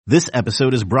This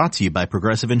episode is brought to you by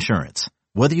Progressive Insurance.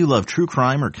 Whether you love true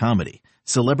crime or comedy,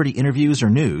 celebrity interviews or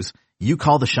news, you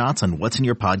call the shots on what's in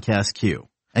your podcast queue.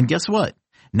 And guess what?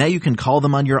 Now you can call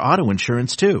them on your auto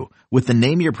insurance too with the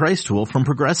Name Your Price tool from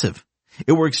Progressive.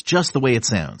 It works just the way it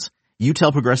sounds. You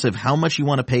tell Progressive how much you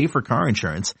want to pay for car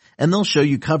insurance, and they'll show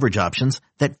you coverage options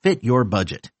that fit your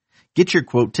budget. Get your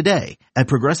quote today at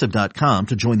Progressive.com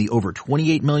to join the over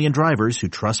 28 million drivers who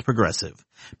trust Progressive.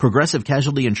 Progressive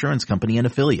Casualty Insurance Company and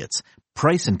Affiliates.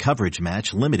 Price and coverage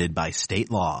match limited by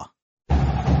state law.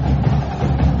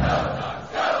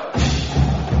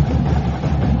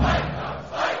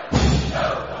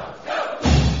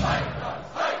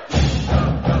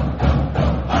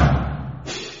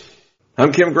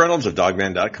 I'm Kim Reynolds of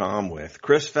Dogman.com with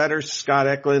Chris Fetters, Scott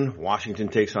Eklund. Washington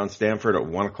takes on Stanford at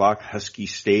 1 o'clock, Husky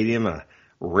Stadium. A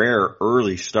rare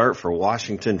early start for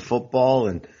Washington football.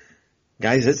 And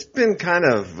guys, it's been kind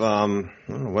of, I don't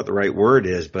know what the right word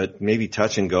is, but maybe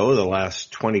touch and go the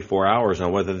last 24 hours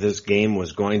on whether this game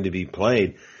was going to be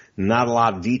played. Not a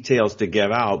lot of details to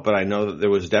give out, but I know that there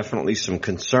was definitely some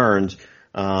concerns,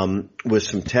 with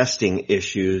some testing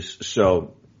issues.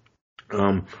 So,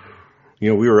 we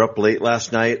were up late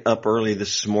last night, up early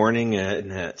this morning,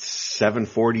 and at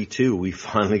 7:42, we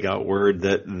finally got word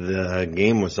that the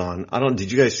game was on.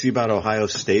 Did you guys see about Ohio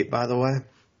State, by the way?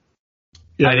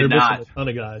 Yeah, I did not.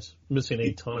 Missing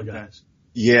a ton of guys.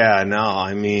 Yeah, no,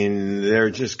 I mean, they're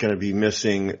just going to be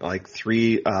missing like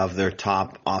 3 of their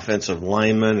top offensive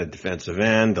linemen, a defensive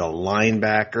end, a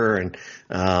linebacker, and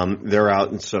they're out.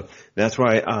 And so that's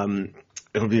why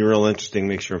it'll be real interesting.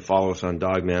 Make sure and follow us on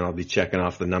Dogman. I'll be checking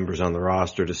off the numbers on the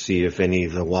roster to see if any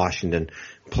of the Washington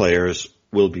players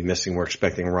will be missing. We're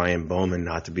expecting Ryan Bowman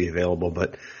not to be available,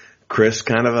 but Chris,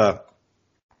 kind of a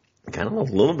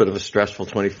little bit of a stressful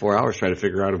 24 hours trying to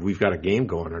figure out if we've got a game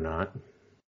going or not.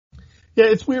 Yeah,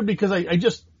 it's weird because I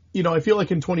just, I feel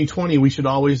like in 2020 we should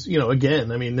always,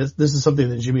 again, I mean, this is something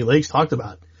that Jimmy Lakes talked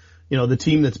about. The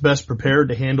team that's best prepared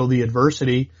to handle the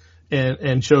adversity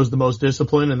and shows the most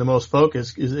discipline and the most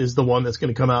focus is the one that's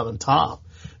going to come out on top,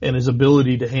 and his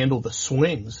ability to handle the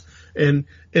swings. And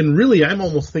really, I'm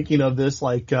almost thinking of this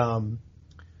like, everyone's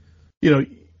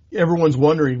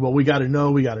wondering, well, we got to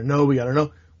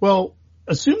know. Well,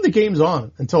 assume the game's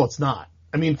on until it's not.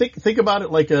 I mean, think about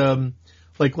it like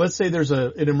let's say there's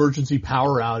an emergency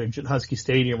power outage at Husky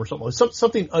Stadium or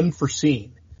something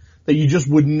unforeseen that you just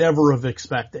would never have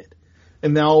expected.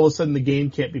 And now all of a sudden the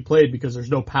game can't be played because there's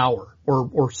no power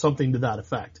or something to that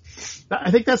effect.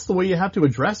 I think that's the way you have to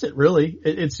address it, really.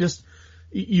 It's just,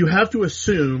 you have to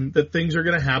assume that things are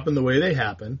going to happen the way they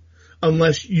happen,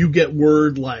 unless you get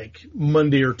word like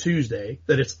Monday or Tuesday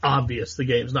that it's obvious the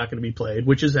game's not going to be played,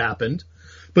 which has happened.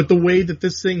 But the way that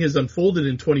this thing has unfolded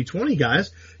in 2020,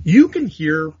 guys, you can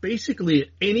hear basically at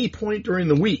any point during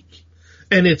the week.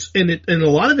 And a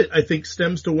lot of it, I think,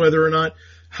 stems to whether or not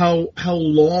how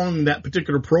long that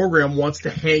particular program wants to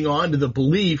hang on to the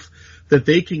belief that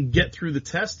they can get through the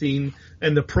testing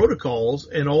and the protocols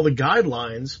and all the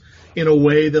guidelines in a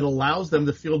way that allows them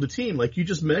to field a team. Like you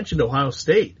just mentioned, Ohio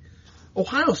State.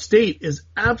 Ohio State is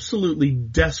absolutely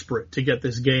desperate to get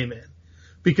this game in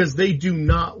because they do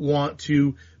not want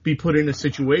to be put in a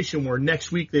situation where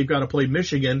next week they've got to play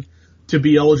Michigan to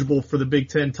be eligible for the Big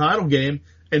Ten title game,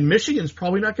 and Michigan's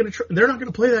probably not going to. They're not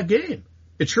going to play that game.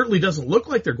 It certainly doesn't look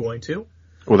like they're going to.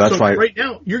 Well, that's why right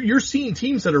now you're seeing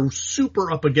teams that are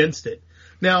super up against it.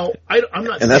 Now, I'm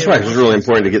not. And that's why it's really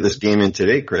important to get this game in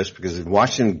today, Chris, because if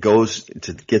Washington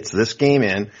gets this game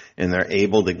in and they're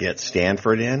able to get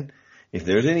Stanford in, if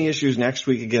there's any issues next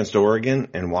week against Oregon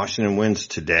and Washington wins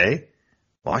today,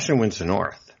 Washington wins the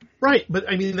North. Right, but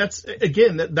I mean that's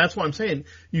what I'm saying.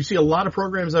 You see a lot of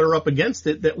programs that are up against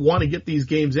it that want to get these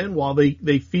games in while they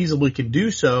feasibly can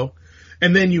do so.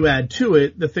 And then you add to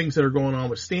it the things that are going on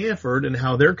with Stanford and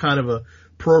how they're kind of a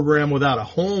program without a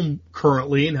home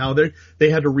currently, and how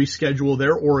they had to reschedule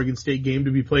their Oregon State game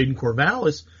to be played in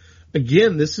Corvallis.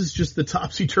 Again, this is just the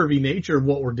topsy-turvy nature of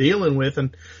what we're dealing with.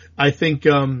 And I think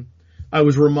I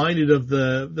was reminded of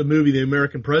the movie The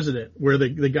American President, where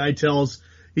the guy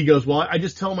he goes, well, I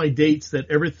just tell my dates that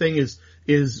everything is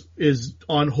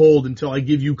on hold until I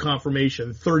give you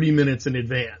confirmation 30 minutes in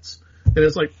advance. And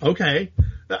it's like, okay.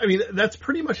 I mean, that's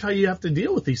pretty much how you have to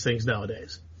deal with these things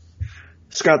nowadays.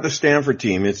 Scott, the Stanford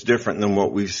team, it's different than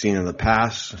what we've seen in the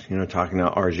past. Talking to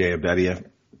RJ Abedia,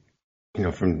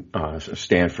 from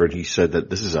Stanford, he said that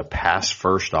this is a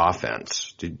pass-first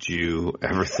offense. Did you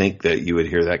ever think that you would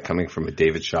hear that coming from a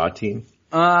David Shaw team?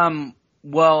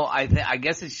 Well, I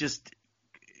guess it's just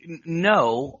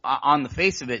no. On the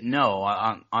face of it, no.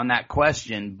 On that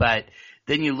question, but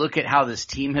then you look at how this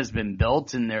team has been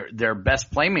built, and their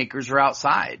best playmakers are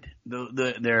outside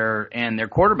their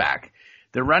quarterback.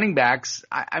 The running backs,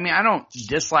 I mean, I don't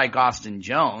dislike Austin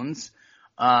Jones,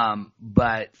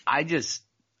 but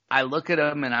I look at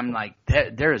them and I'm like,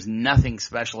 there is nothing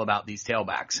special about these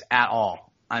tailbacks at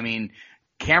all. I mean,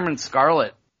 Cameron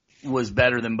Scarlett was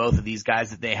better than both of these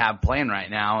guys that they have playing right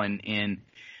now in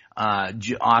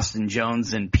Austin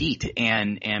Jones and Pete.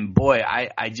 And boy,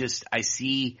 I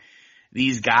see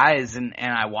these guys and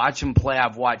I watch them play.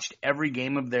 I've watched every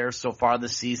game of theirs so far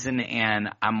this season, and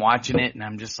I'm watching it and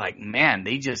I'm just like, man,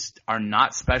 they just are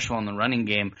not special in the running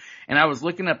game. And I was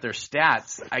looking up their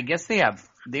stats. I guess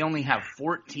they only have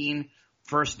 14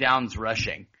 first downs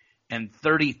rushing and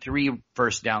 33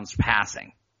 first downs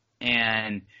passing.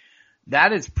 And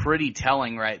that is pretty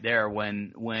telling right there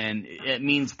when it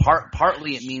means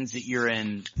partly it means that you're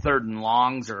in third and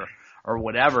longs or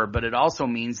whatever, but it also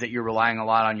means that you're relying a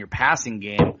lot on your passing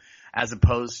game as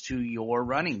opposed to your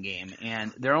running game.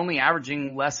 And they're only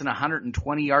averaging less than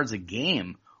 120 yards a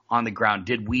game on the ground.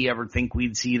 Did we ever think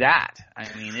we'd see that? I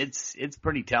mean, it's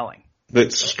pretty telling.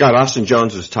 But Scott, Austin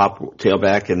Jones was top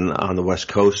tailback on the West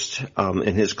Coast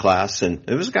in his class, and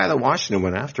it was a guy that Washington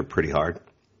went after pretty hard.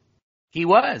 He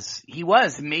was.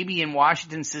 Maybe in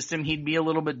Washington's system he'd be a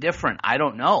little bit different. I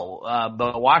don't know.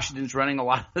 But Washington's running a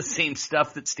lot of the same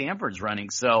stuff that Stanford's running.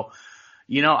 So,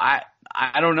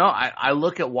 I don't know. I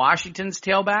look at Washington's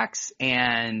tailbacks,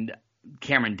 and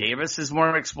Cameron Davis is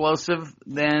more explosive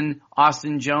than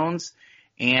Austin Jones.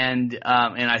 And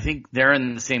I think they're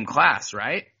in the same class,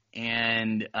 right?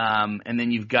 And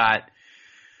then you've got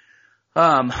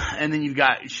Sean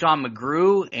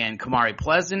McGrew and Kamari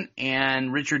Pleasant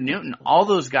and Richard Newton. All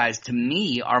those guys, to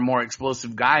me, are more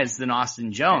explosive guys than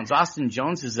Austin Jones. Austin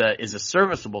Jones is a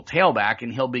serviceable tailback,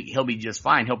 and he'll be just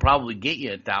fine. He'll probably get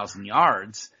you 1,000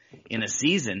 yards in a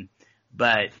season,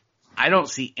 but I don't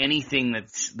see anything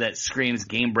that screams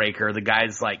game breaker. The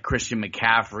guys like Christian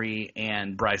McCaffrey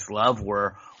and Bryce Love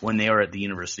were when they were at the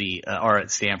university or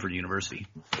at Stanford University.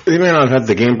 They may not have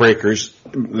the game breakers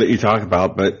that you talk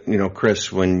about, but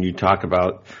Chris, when you talk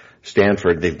about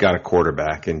Stanford, they've got a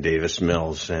quarterback in Davis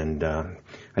Mills, and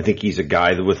I think he's a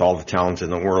guy with all the talent in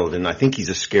the world, and I think he's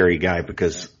a scary guy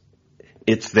because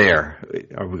it's there.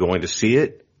 Are we going to see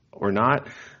it or not?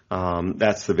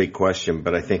 That's the big question,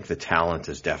 but I think the talent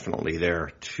is definitely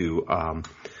there to,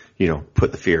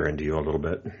 put the fear into you a little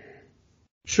bit.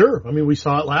 Sure. I mean, we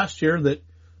saw it last year that,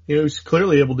 he's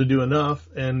clearly able to do enough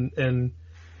and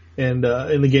in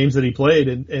the games that he played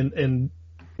and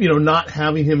not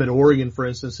having him at Oregon, for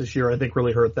instance, this year, I think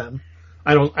really hurt them.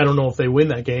 I don't know if they win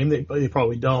that game. They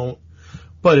probably don't.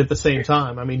 But at the same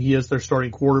time, I mean, he is their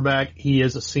starting quarterback. He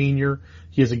is a senior.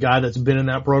 He is a guy that's been in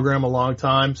that program a long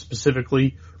time,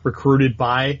 specifically recruited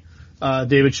by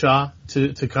David Shaw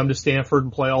to come to Stanford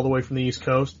and play all the way from the East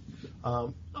Coast.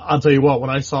 I'll tell you what,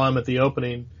 when I saw him at the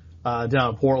opening down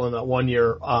in Portland that one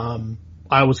year,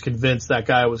 I was convinced that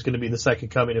guy was going to be the second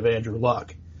coming of Andrew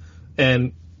Luck.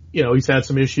 And, he's had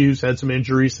some issues, had some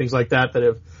injuries, things like that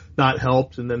have not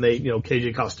helped. And then they,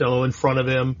 KJ Costello in front of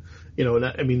him.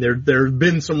 I mean, there have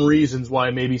been some reasons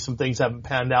why maybe some things haven't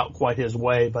panned out quite his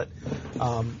way, but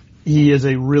he is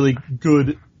a really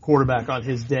good quarterback on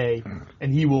his day,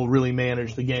 and he will really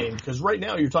manage the game. Because right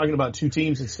now you're talking about two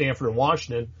teams in Stanford and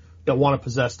Washington that want to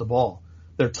possess the ball.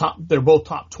 They're both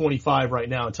top 25 right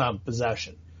now in time of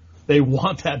possession. They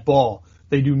want that ball.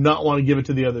 They do not want to give it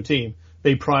to the other team.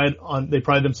 They pride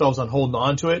themselves on holding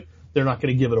on to it. They're not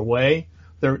going to give it away.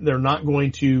 They're not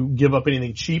going to give up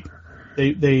anything cheap.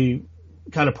 They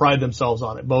kind of pride themselves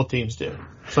on it. Both teams do.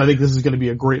 So I think this is going to be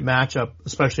a great matchup,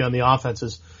 especially on the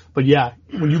offenses. But yeah,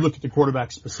 when you look at the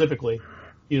quarterback specifically,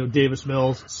 Davis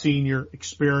Mills, senior,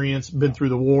 experience, been through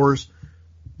the wars.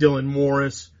 Dylan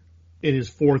Morris in his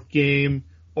fourth game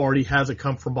already has a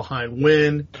come from behind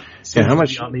win. And how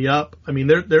much on the up? I mean,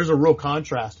 there's a real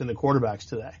contrast in the quarterbacks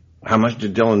today. How much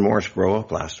did Dylan Morris grow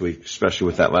up last week, especially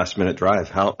with that last minute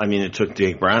drive? It took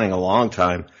Jake Browning a long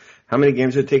time. How many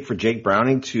games did it take for Jake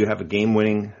Browning to have a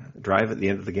game-winning drive at the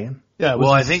end of the game? Yeah,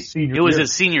 I think it was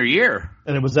his senior year,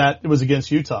 and it was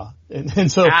against Utah,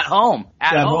 and so at home.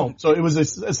 So it was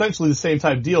essentially the same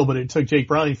type deal, but it took Jake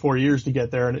Browning 4 years to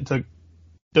get there, and it took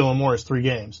Dylan Morris 3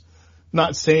 games.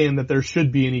 Not saying that there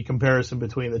should be any comparison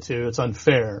between the two; it's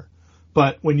unfair.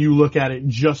 But when you look at it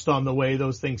just on the way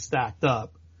those things stacked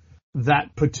up,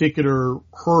 that particular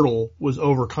hurdle was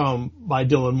overcome by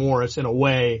Dylan Morris in a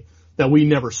way that we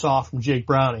never saw from Jake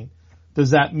Browning.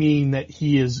 Does that mean that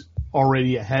he is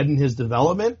already ahead in his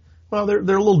development? Well, they're a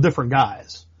little different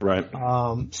guys. Right.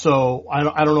 So I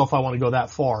don't know if I want to go that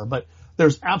far, but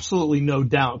there's absolutely no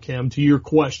doubt, Kim, to your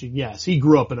question, yes, he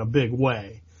grew up in a big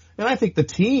way. And I think the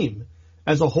team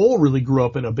as a whole really grew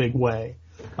up in a big way.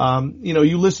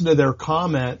 You listen to their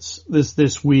comments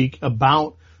this week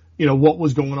about, what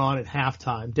was going on at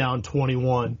halftime, down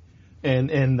 21,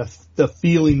 and the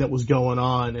feeling that was going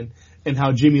on, and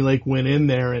how Jimmy Lake went in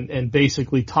there and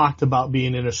basically talked about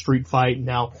being in a street fight, and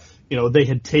how, they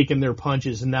had taken their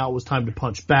punches and now it was time to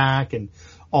punch back and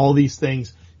all these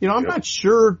things. I'm not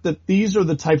sure that these are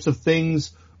the types of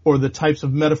things or the types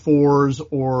of metaphors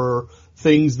or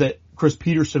things that Chris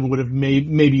Peterson would have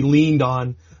maybe leaned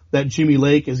on that Jimmy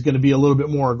Lake is going to be a little bit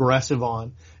more aggressive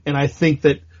on. And I think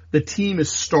that the team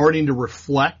is starting to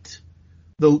reflect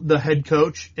the head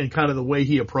coach and kind of the way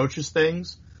he approaches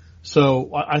things.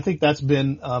 So I think that's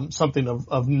been something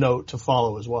of note to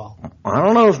follow as well. I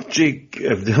don't know if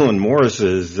Dylan Morris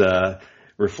is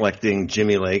reflecting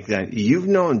Jimmy Lake. That you've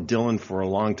known Dylan for a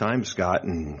long time, Scott,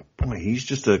 and boy, he's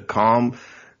just a calm,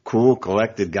 cool,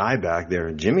 collected guy back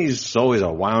there. Jimmy's always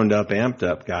a wound up, amped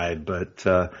up guy, but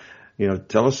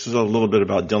tell us a little bit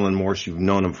about Dylan Morris. You've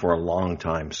known him for a long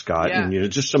time, Scott,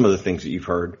 and just some of the things that you've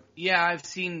heard. Yeah, I've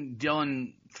seen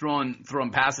Dylan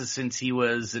throwing passes since he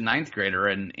was a ninth grader,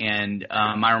 and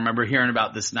I remember hearing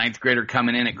about this ninth grader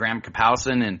coming in at Graham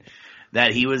Kapowson, and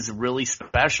that he was really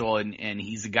special, and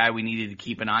he's the guy we needed to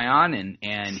keep an eye on,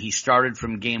 and he started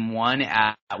from game one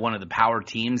at one of the power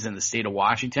teams in the state of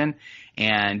Washington,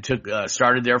 and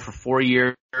started there for 4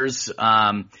 years.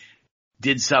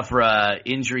 Did suffer a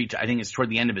injury I think it's toward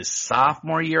the end of his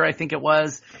sophomore year, I think it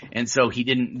was. And so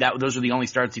those are the only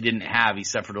starts he didn't have. He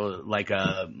suffered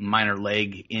a minor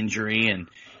leg injury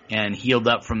and healed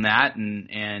up from that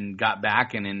and got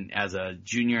back, and as a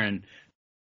junior and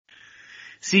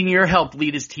senior helped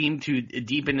lead his team to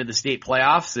deep into the state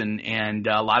playoffs. And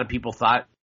a lot of people thought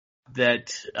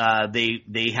that,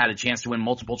 they had a chance to win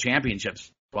multiple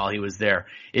championships while he was there.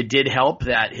 It did help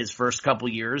that his first couple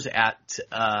years at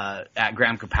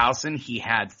Graham Kapowson, he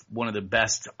had one of the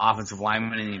best offensive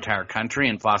linemen in the entire country,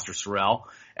 and Foster Sorrell,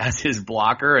 as his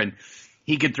blocker, and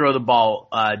he could throw the ball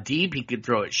deep. He could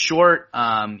throw it short.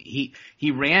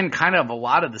 He ran kind of a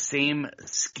lot of the same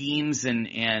schemes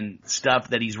and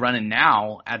stuff that he's running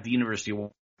now at the University of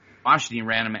Washington. He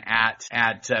ran them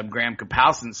at Graham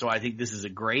Kapowson, so I think this is a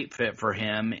great fit for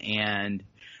him. And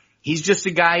he's just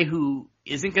a guy who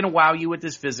isn't going to wow you with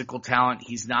his physical talent.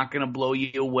 He's not going to blow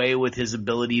you away with his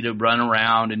ability to run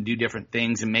around and do different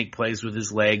things and make plays with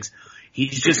his legs.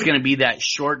 He's just going to be that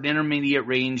short and intermediate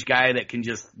range guy that can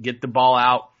just get the ball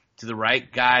out to the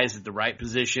right guys at the right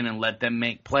position and let them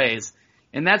make plays.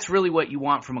 And that's really what you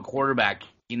want from a quarterback.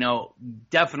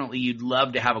 Definitely you'd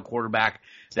love to have a quarterback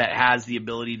that has the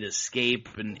ability to escape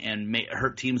and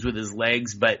hurt teams with his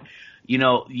legs, but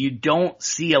you don't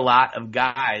see a lot of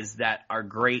guys that are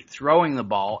great throwing the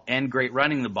ball and great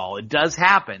running the ball. It does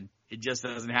happen. It just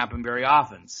doesn't happen very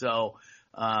often. So,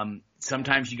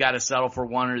 sometimes you got to settle for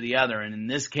one or the other. And in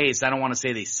this case, I don't want to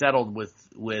say they settled with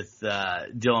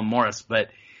Dylan Morris, but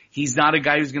he's not a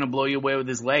guy who's going to blow you away with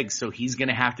his legs. So he's going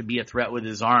to have to be a threat with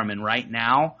his arm. And right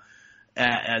now,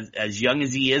 as young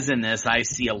as he is in this, I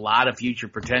see a lot of future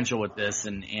potential with this,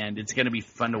 and it's going to be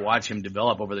fun to watch him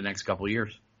develop over the next couple of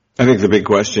years. I think the big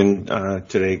question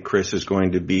today, Chris, is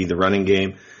going to be the running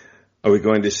game. Are we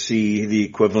going to see the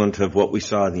equivalent of what we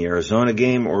saw in the Arizona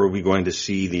game, or are we going to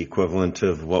see the equivalent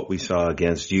of what we saw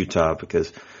against Utah?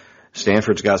 Because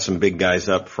Stanford's got some big guys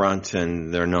up front,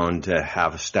 and they're known to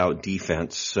have a stout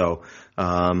defense. So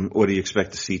what do you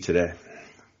expect to see today?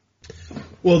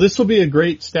 Well, this will be a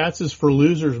great stats is for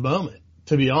losers moment,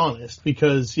 to be honest,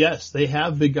 because, yes, they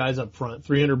have big guys up front,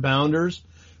 300-pounders.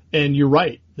 And you're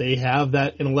right. They have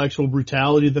that intellectual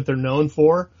brutality that they're known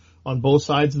for on both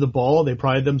sides of the ball. They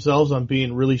pride themselves on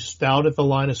being really stout at the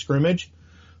line of scrimmage.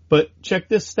 But check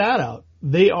this stat out.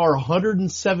 They are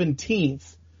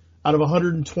 117th out of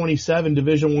 127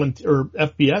 Division I or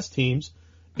FBS teams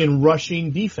in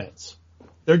rushing defense.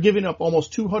 They're giving up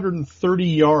almost 230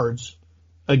 yards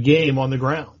a game on the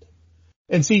ground.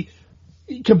 And see,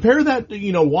 compare that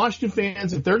to, Washington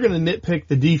fans, if they're going to nitpick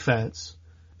the defense,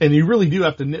 and you really do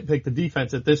have to nitpick the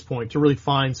defense at this point to really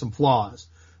find some flaws.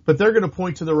 But they're going to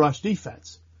point to the rush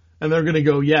defense. And they're going to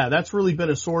go, yeah, that's really been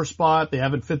a sore spot. They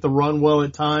haven't fit the run well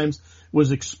at times.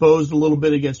 Was exposed a little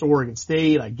bit against Oregon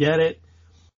State. I get it.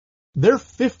 They're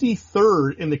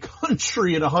 53rd in the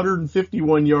country at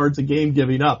 151 yards a game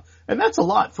giving up. And that's a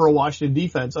lot for a Washington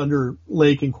defense under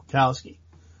Lake and Kwiatkowski.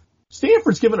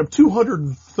 Stanford's giving up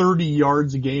 230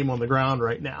 yards a game on the ground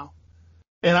right now.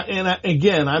 And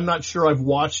again, I'm not sure I've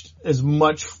watched as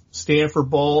much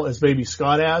Stanford ball as maybe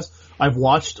Scott has. I've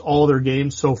watched all their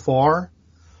games so far.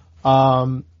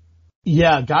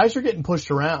 Yeah, guys are getting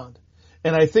pushed around.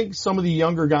 And I think some of the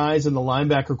younger guys in the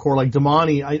linebacker core, like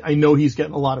Damani, I know he's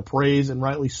getting a lot of praise, and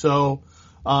rightly so.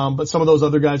 But some of those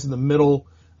other guys in the middle,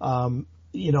 I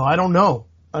don't know.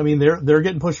 I mean, they're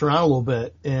getting pushed around a little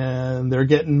bit, and they're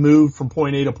getting moved from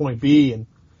point A to point B. And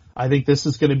I think this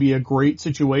is going to be a great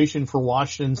situation for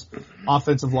Washington's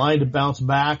offensive line to bounce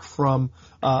back from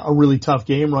a really tough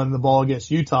game running the ball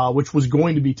against Utah, which was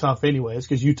going to be tough anyways,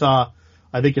 because Utah,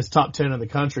 I think, is top 10 in the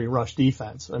country rush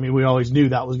defense. I mean, we always knew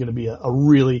that was going to be a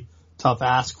really tough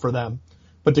ask for them.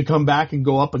 But to come back and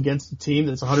go up against a team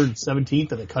that's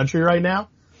 117th in the country right now,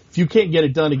 if you can't get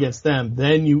it done against them,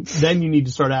 then you need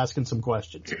to start asking some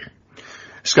questions.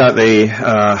 Scott,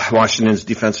 Washington's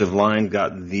defensive line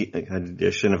got the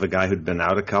addition of a guy who'd been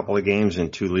out a couple of games in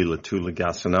Tuli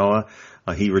Letuligasenoa.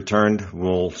 He returned.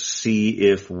 We'll see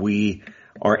if we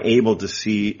are able to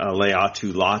see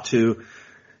Leatu Latu.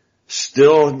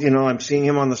 Still, I'm seeing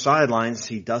him on the sidelines.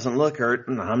 He doesn't look hurt.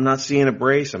 I'm not seeing a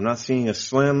brace. I'm not seeing a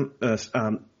sling.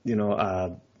 I'm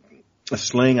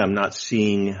not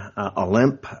seeing a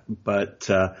limp, but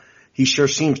he sure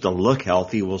seems to look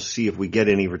healthy. We'll see if we get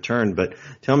any return. But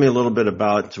tell me a little bit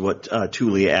about what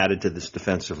Tuli added to this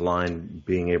defensive line,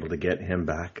 being able to get him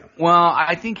back. Well,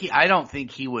 I don't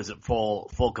think he was at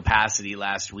full capacity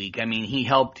last week. I mean, he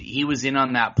helped. He was in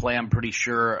on that play, I'm pretty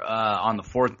sure, on the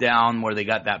fourth down where they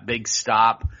got that big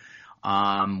stop,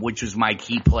 which was my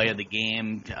key play of the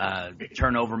game,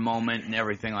 turnover moment and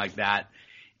everything like that.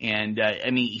 And,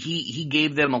 he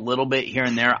gave them a little bit here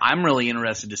and there. I'm really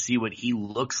interested to see what he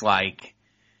looks like,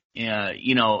 now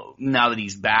that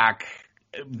he's back,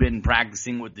 been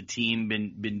practicing with the team,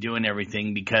 been doing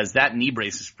everything, because that knee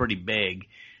brace is pretty big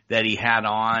that he had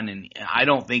on. And I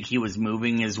don't think he was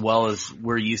moving as well as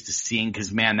we're used to seeing,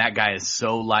 because, man, that guy is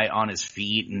so light on his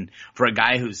feet. And for a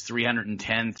guy who's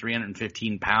 310,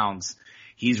 315 pounds,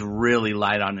 he's really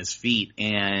light on his feet,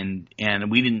 and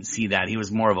we didn't see that. He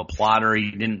was more of a plotter. He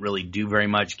didn't really do very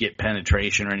much, get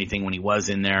penetration or anything when he was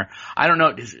in there. I don't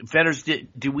know, Fetters,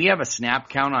 do we have a snap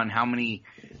count on how many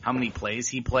plays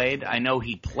he played? I know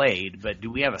he played, but do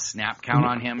we have a snap count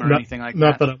on him or anything like that?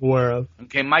 Not that I'm aware of.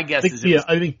 Okay, my guess is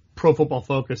I think Pro Football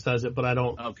Focus does it, but I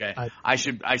don't. Okay, I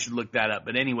should look that up.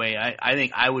 But anyway, I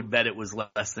think I would bet it was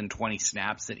less than 20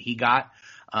 snaps that he got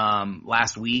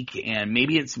last week, and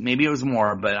maybe it was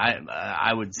more, but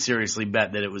I would seriously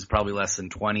bet that it was probably less than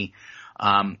 20.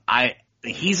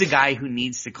 He's a guy who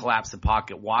needs to collapse the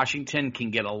pocket. Washington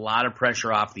can get a lot of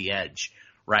pressure off the edge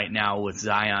right now with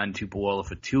Zion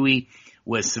Tupuola-Fatui.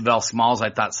 With Savell Smalls, I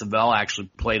thought Savell actually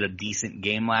played a decent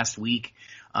game last week,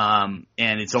 and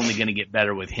it's only going to get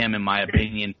better with him, in my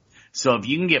opinion. So if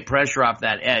you can get pressure off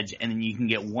that edge, and then you can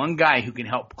get one guy who can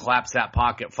help collapse that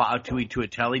pocket, Fa'atui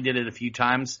Tuitele did it a few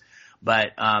times,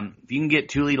 but if you can get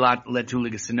Tuli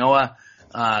Letuligasenoa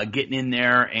getting in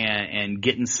there and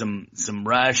getting some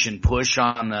rush and push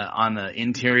on the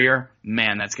interior,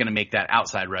 man, that's going to make that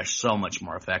outside rush so much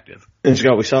more effective. And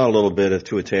Scott, we saw a little bit of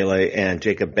Tuitele and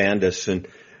Jacob Bandes, and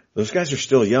those guys are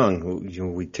still young.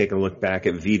 We take a look back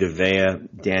at Vita Vea,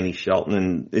 Danny Shelton,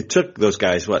 and it took those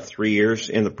guys, 3 years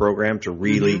in the program to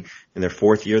really, in their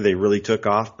fourth year, they really took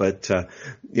off. But,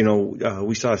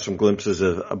 we saw some glimpses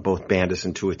of both Bandes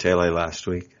and Tuitele last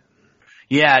week.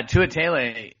 Yeah,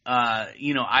 Tuitele,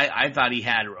 I thought he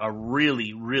had a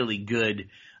really, really good,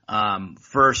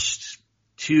 first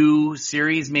 2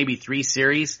 series, maybe 3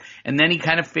 series, and then he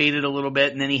kind of faded a little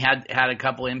bit, and then he had a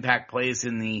couple impact plays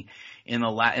in the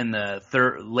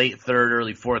late third,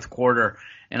 early fourth quarter,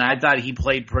 and I thought he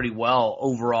played pretty well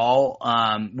overall.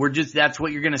 That's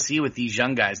what you're going to see with these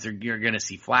young guys. You're going to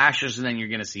see flashes, and then you're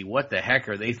going to see what the heck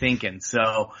are they thinking.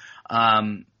 So,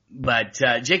 but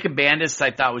Jacob Bandes,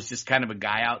 I thought, was just kind of a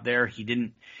guy out there. He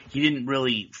didn't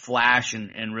really flash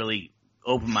and really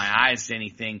open my eyes to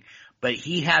anything, but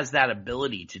he has that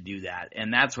ability to do that,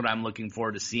 and that's what I'm looking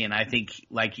forward to seeing. I think,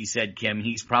 like you said, Kim,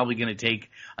 he's probably going to take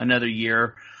another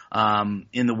year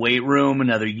in the weight room,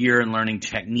 another year in learning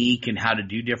technique and how to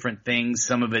do different things.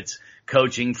 Some of it's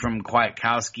coaching from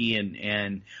Kwiatkowski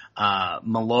and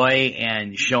Malloy,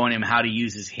 and showing him how to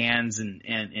use his hands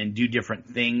and do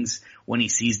different things when he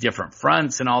sees different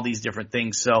fronts and all these different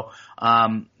things. So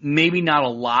maybe not a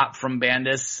lot from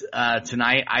Bandes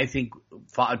tonight. I think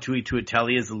Fa'atui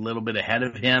Tuitele is a little bit ahead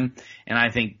of him, and I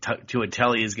think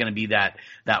Tuitele is going to be that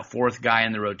fourth guy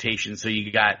in the rotation. So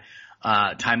you got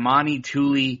Taimani,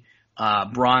 Tuli,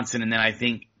 Bronson, and then I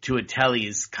think Tuitele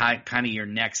is kind of your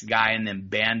next guy, and then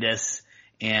Bandes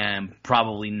and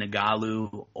probably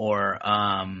Nagalu or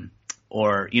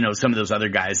some of those other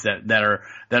guys that are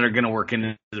going to work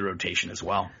into the rotation as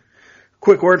well.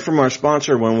 Quick word from our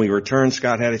sponsor. When we return,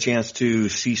 Scott had a chance to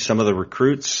see some of the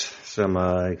recruits. Got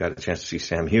a chance to see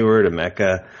Sam Heward,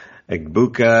 Emeka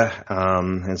Egbuka,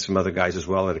 and some other guys as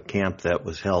well at a camp that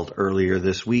was held earlier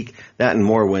this week. That and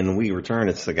more when we return.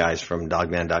 It's the guys from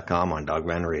Dogman.com on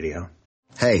Dogman Radio.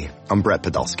 Hey, I'm Brett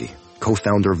Podolsky,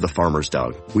 co-founder of The Farmer's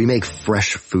Dog. We make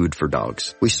fresh food for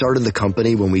dogs. We started the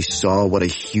company when we saw what a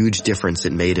huge difference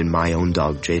it made in my own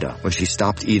dog, Jada, when she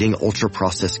stopped eating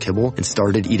ultra-processed kibble and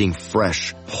started eating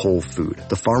fresh, whole food.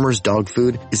 The Farmer's Dog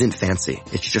food isn't fancy.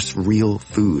 It's just real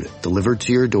food delivered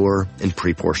to your door in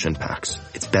pre-portioned packs.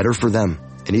 It's better for them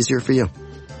and easier for you.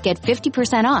 Get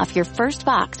 50% off your first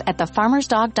box at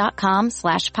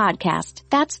thefarmersdog.com/podcast.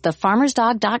 That's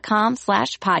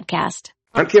thefarmersdog.com/podcast.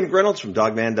 I'm Kim Reynolds from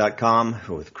Dogman.com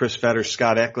with Chris Fetter,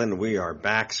 Scott Eklund. We are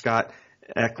back. Scott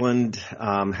Eklund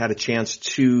had a chance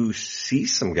to see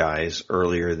some guys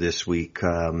earlier this week.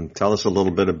 Tell us a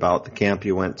little bit about the camp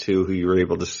you went to, who you were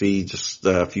able to see. Just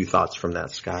a few thoughts from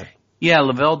that, Scott. Yeah,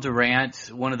 Lavelle Durant,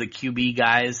 one of the QB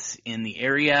guys in the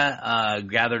area,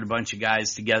 gathered a bunch of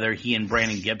guys together. He and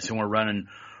Brandon Gibson were running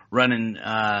Brandon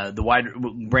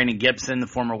Gibson, the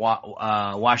former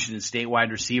Washington State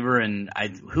wide receiver, and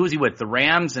who was he with? The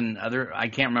Rams and I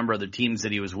can't remember other teams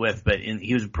that he was with, but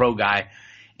he was a pro guy,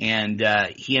 and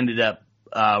he ended up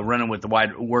working with the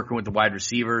wide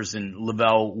receivers, and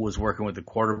Lavelle was working with the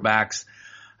quarterbacks.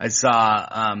 I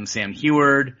saw Sam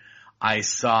Heward. I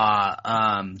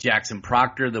saw Jackson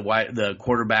Proctor, the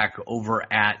quarterback over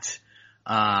at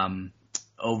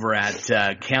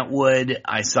Kentwood.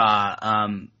 I saw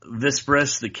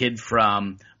Vispris, the kid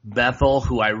from Bethel,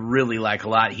 who I really like a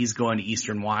lot. He's going to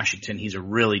Eastern Washington. He's a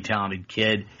really talented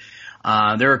kid.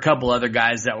 There were a couple other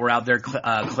guys that were out there.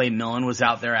 Clay Millen was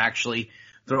out there actually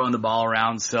throwing the ball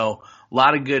around. So a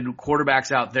lot of good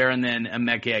quarterbacks out there. And then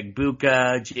Emeka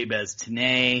Egbuka, Jabez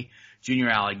Tene, Junior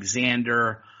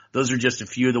Alexander. Those are just a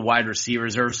few of the wide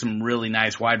receivers. There were some really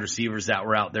nice wide receivers that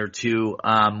were out there too.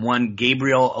 One,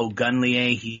 Gabriel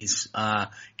Ogunlie, he's a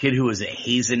kid who was at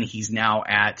Hazen. He's now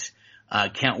at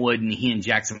Kentwood, and he and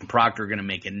Jackson Proctor are going to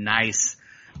make a nice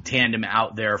tandem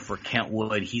out there for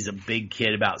Kentwood. He's a big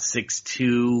kid, about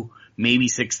 6'2", maybe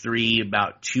 6'3",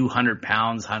 about 200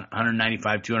 pounds,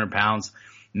 195, 200 pounds.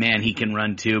 Man, he can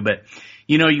run too. But,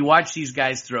 you know, you watch these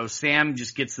guys throw. Sam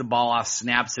just gets the ball off,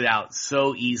 snaps it out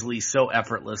so easily, so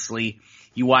effortlessly.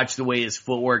 You watch the way his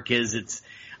footwork is.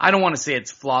 I don't want to say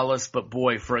it's flawless, but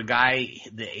boy, for a guy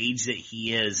the age that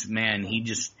he is, man,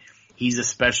 he's a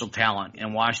special talent.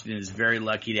 And Washington is very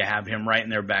lucky to have him right in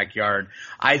their backyard.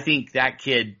 I think that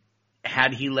kid,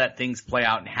 had he let things play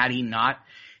out and had he not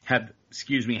had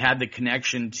the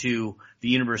connection to the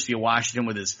University of Washington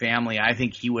with his family, I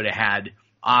think he would have had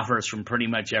offers from pretty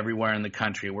much everywhere in the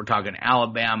country. We're talking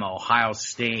Alabama, Ohio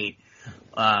State,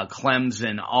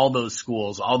 Clemson, all those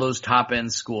schools, all those top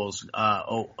end schools,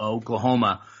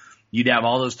 Oklahoma. You'd have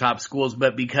all those top schools,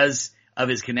 but because of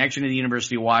his connection to the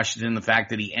University of Washington, the fact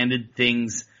that he ended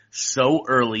things so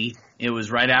early, it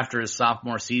was right after his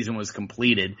sophomore season was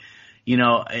completed. You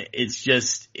know,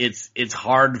 it's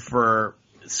hard for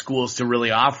schools to really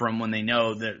offer him when they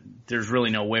know that there's really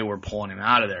no way we're pulling him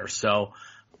out of there. So,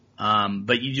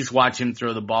 but you just watch him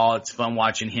throw the ball. It's fun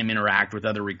watching him interact with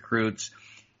other recruits.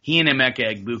 He and Emeka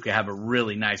Egbuka have a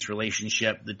really nice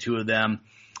relationship. The two of them,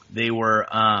 they were,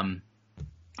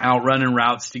 out running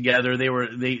routes together. The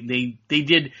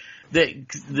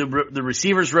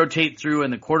receivers rotate through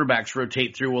and the quarterbacks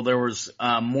rotate through. Well, there was,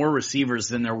 more receivers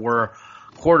than there were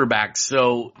quarterbacks.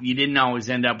 So you didn't always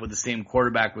end up with the same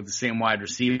quarterback with the same wide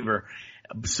receiver.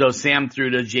 So Sam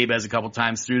threw to Jabez a couple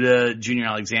times, threw to Junior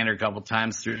Alexander a couple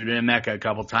times, threw to Emeka a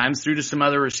couple times, threw to some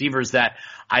other receivers that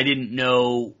I didn't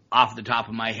know off the top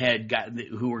of my head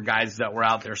who were guys that were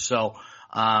out there. So,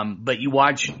 but you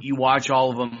watch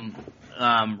all of them,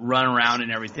 run around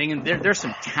and everything. And there's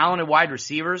some talented wide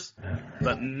receivers,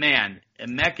 but man,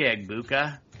 Emeka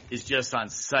Egbuka is just on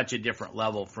such a different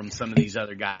level from some of these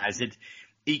other guys.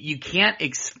 You can't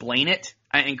explain it.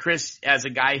 And Chris, as a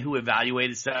guy who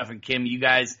evaluated stuff, and Kim, you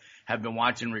guys have been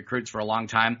watching recruits for a long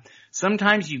time.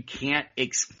 Sometimes you can't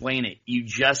explain it. You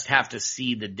just have to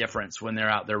see the difference when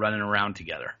they're out there running around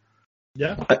together.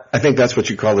 Yeah. I think that's what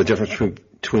you call the difference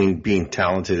between being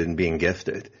talented and being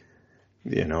gifted.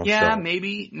 You know? Yeah, so.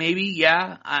 maybe,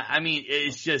 yeah. I mean,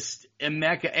 it's just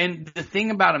Emeka. And the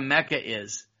thing about Emeka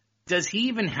is, does he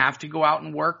even have to go out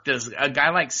and work? Does a guy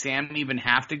like Sam even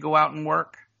have to go out and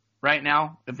work right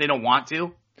now if they don't want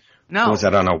to? No. Was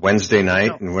that on a Wednesday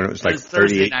night? And when it was like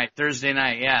 38? Thursday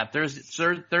night, yeah.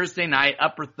 Thursday night,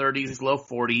 upper 30s, low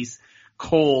 40s,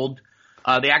 cold.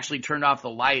 They actually turned off the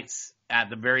lights at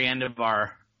the very end of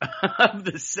our of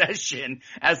the session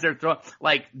as they're throwing.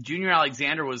 Like Junior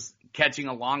Alexander was catching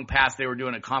a long pass. They were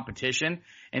doing a competition,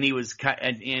 and he was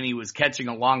catching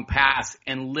a long pass,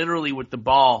 and literally with the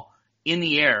ball in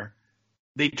the air,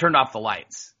 they turned off the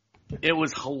lights. It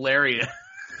was hilarious.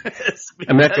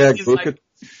 Emeka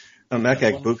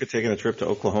Egbuka taking a trip to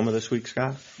Oklahoma this week,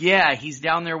 Scott? Yeah, he's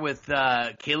down there with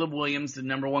Caleb Williams, the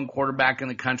number 1 quarterback in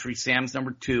the country. Sam's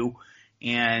number 2.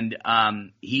 And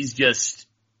he's just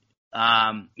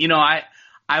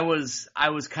I was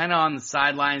kind of on the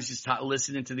sidelines just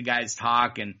listening to the guys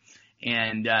talk,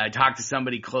 and talked to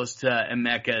somebody close to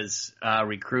Emeka's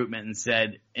recruitment and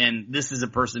said, and this is a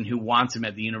person who wants him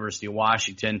at the University of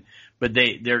Washington, but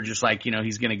they're just like,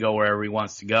 he's going to go wherever he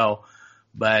wants to go.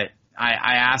 But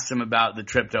I asked him about the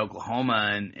trip to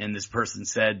Oklahoma, and this person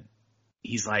said,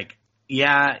 he's like,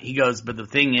 yeah, he goes, but the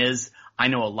thing is, I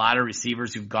know a lot of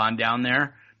receivers who've gone down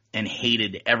there and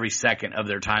hated every second of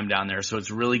their time down there. So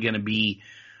it's really going to be,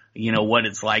 what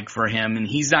it's like for him. And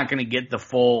he's not going to get the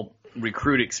full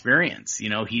recruit experience.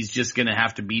 He's just going to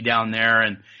have to be down there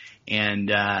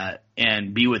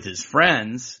and be with his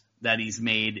friends that he's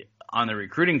made on the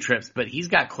recruiting trips, but he's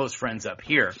got close friends up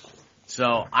here.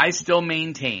 So I still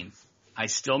maintain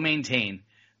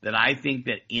that I think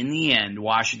that in the end,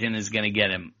 Washington is going to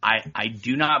get him. I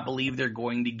do not believe they're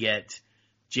going to get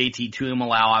JT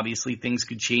Tuimoloau. Obviously, things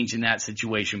could change in that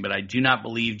situation, but I do not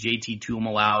believe JT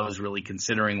Tuimoloau is really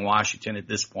considering Washington at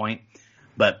this point.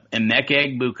 But Emeka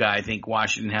Egbuka, I think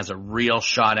Washington has a real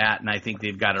shot at, and I think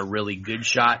they've got a really good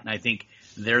shot, and I think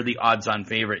they're the odds-on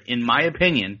favorite, in my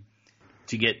opinion,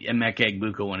 to get Emeka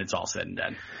Egbuka when it's all said and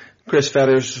done. Chris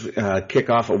Fetters,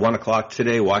 kickoff at 1 o'clock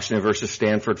today, Washington versus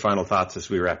Stanford. Final thoughts as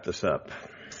we wrap this up.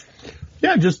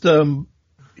 Yeah, just, it's going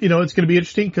to be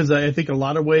interesting because I think a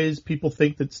lot of ways people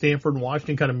think that Stanford and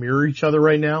Washington kind of mirror each other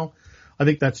right now. I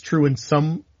think that's true in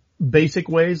some basic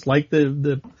ways, like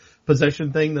the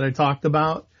possession thing that I talked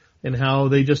about, and how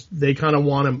they kind of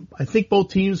want to, I think both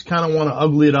teams kind of want to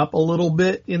ugly it up a little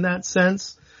bit in that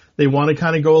sense. They want to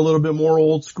kind of go a little bit more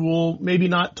old school, maybe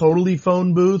not totally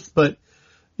phone booth, but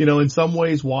in some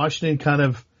ways Washington kind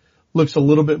of looks a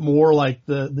little bit more like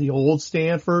the old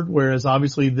Stanford, whereas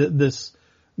obviously this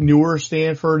newer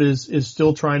Stanford is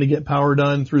still trying to get power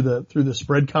done through the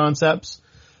spread concepts,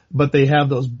 but they have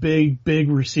those big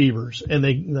receivers, and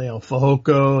they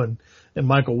Fehoko and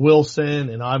Michael Wilson,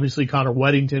 and obviously Connor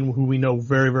Weddington, who we know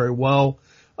very, very well.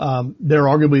 They're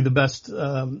arguably the best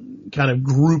kind of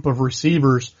group of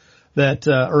receivers that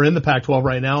are in the Pac-12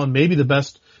 right now, and maybe the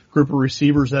best group of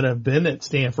receivers that have been at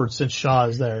Stanford since Shaw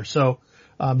is there. So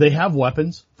they have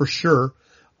weapons for sure.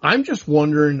 I'm just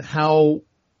wondering how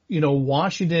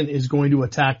Washington is going to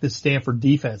attack this Stanford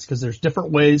defense, because there's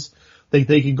different ways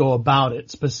they can go about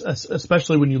it,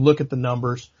 especially when you look at the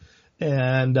numbers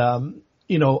and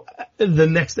the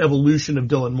next evolution of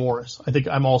Dylan Morris. I think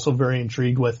I'm also very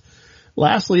intrigued with.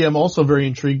 Lastly, I'm also very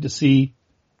intrigued to see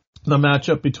the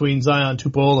matchup between Zion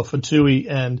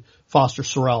Tupuola-Fatui and Foster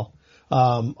Sarell.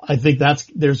 I think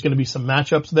there's going to be some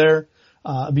matchups there.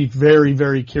 I'd be very,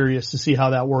 very curious to see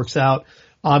how that works out.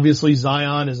 Obviously,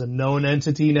 Zion is a known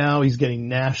entity now. He's getting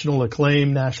national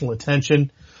acclaim, national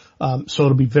attention. So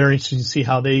it'll be very interesting to see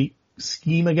how they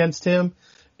scheme against him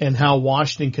and how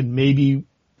Washington can maybe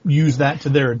use that to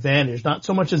their advantage. Not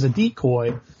so much as a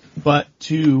decoy, but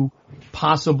to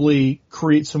possibly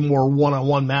create some more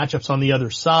one-on-one matchups on the other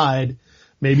side.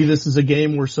 Maybe this is a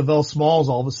game where Savell Smalls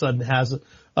all of a sudden has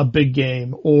a big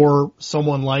game, or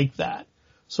someone like that.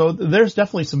 So there's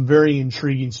definitely some very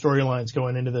intriguing storylines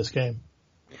going into this game.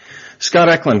 Scott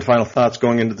Eklund, final thoughts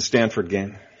going into the Stanford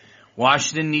game.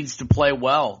 Washington needs to play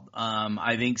well.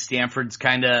 I think Stanford's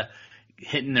kind of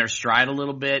hitting their stride a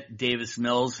little bit. Davis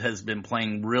Mills has been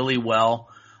playing really well.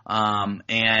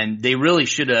 And they really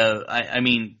should have,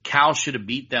 Cal should have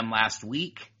beat them last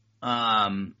week,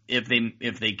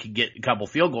 if they could get a couple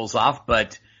field goals off,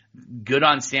 but good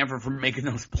on Stanford for making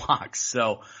those blocks.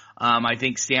 So, I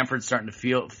think Stanford's starting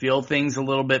to feel things a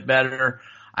little bit better.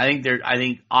 I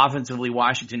think offensively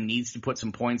Washington needs to put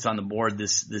some points on the board.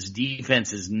 This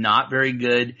defense is not very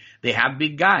good. They have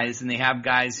big guys and they have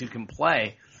guys who can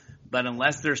play, but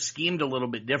unless they're schemed a little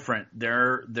bit different, they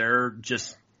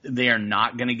are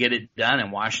not going to get it done,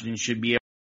 and Washington should be able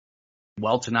to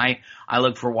well tonight. I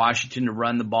look for Washington to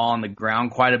run the ball on the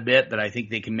ground quite a bit, but I think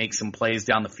they can make some plays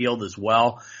down the field as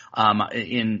well.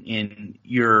 In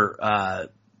your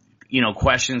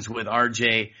questions with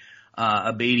RJ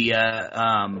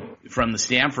Abadia from the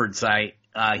Stanford site,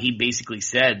 he basically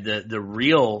said the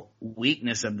real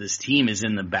weakness of this team is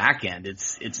in the back end.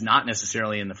 It's not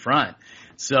necessarily in the front.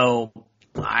 So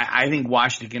I think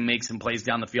Washington can make some plays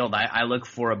down the field. I look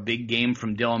for a big game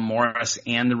from Dylan Morris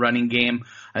and the running game.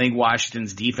 I think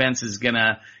Washington's defense is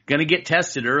gonna get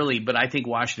tested early, but I think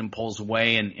Washington pulls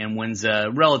away and wins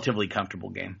a relatively comfortable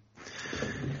game.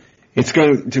 It's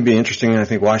going to be interesting. I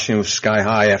think Washington was sky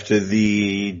high after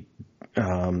the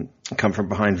come from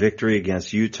behind victory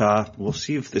against Utah. We'll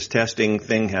see if this testing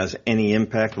thing has any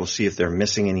impact. We'll see if they're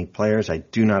missing any players. I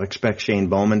do not expect Shane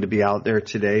Bowman to be out there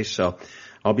today, so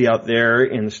I'll be out there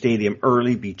in the stadium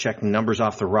early, be checking numbers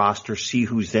off the roster, see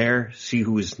who's there, see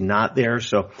who's not there.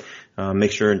 So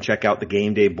make sure and check out the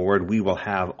game day board. We will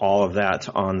have all of that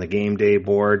on the game day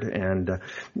board. And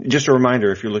just a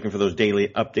reminder, if you're looking for those daily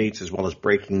updates as well as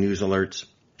breaking news alerts,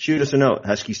 shoot us a note,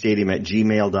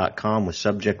 huskystadium@gmail.com with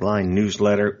subject line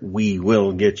newsletter. We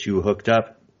will get you hooked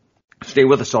up. Stay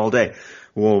with us all day.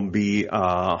 I'll be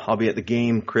at the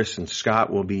game. Chris and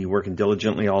Scott will be working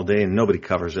diligently all day, and nobody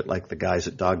covers it like the guys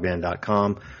at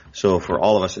Dogman.com. So for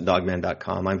all of us at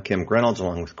Dogman.com, I'm Kim Reynolds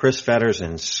along with Chris Fetters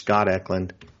and Scott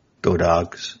Eklund. Go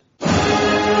Dogs.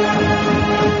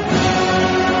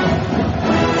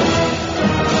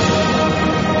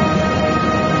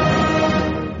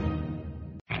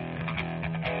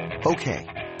 Okay,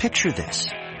 picture this.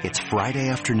 It's Friday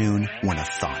afternoon when a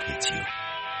thought hits you.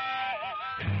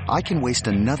 I can waste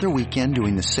another weekend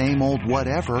doing the same old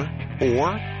whatever, or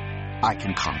I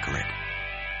can conquer it.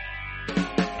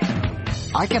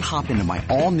 I can hop into my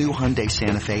all-new Hyundai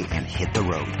Santa Fe and hit the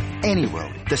road. Any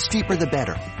road. The steeper the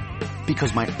better.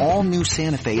 Because my all-new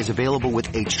Santa Fe is available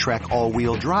with H-Track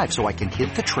all-wheel drive, so I can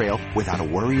hit the trail without a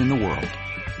worry in the world.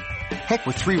 Heck,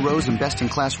 with 3 rows and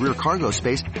best-in-class rear cargo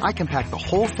space, I can pack the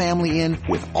whole family in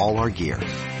with all our gear.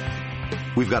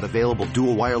 We've got available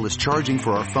dual wireless charging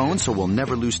for our phones, so we'll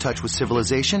never lose touch with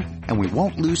civilization, and we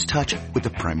won't lose touch with the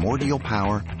primordial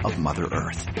power of Mother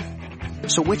Earth.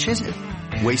 So which is it?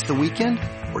 Waste the weekend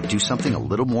or do something a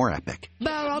little more epic?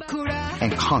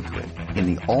 And conquer it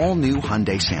in the all-new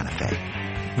Hyundai Santa Fe.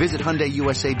 Visit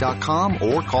HyundaiUSA.com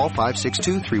or call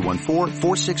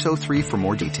 562-314-4603 for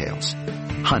more details.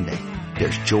 Hyundai,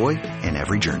 there's joy in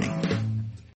every journey.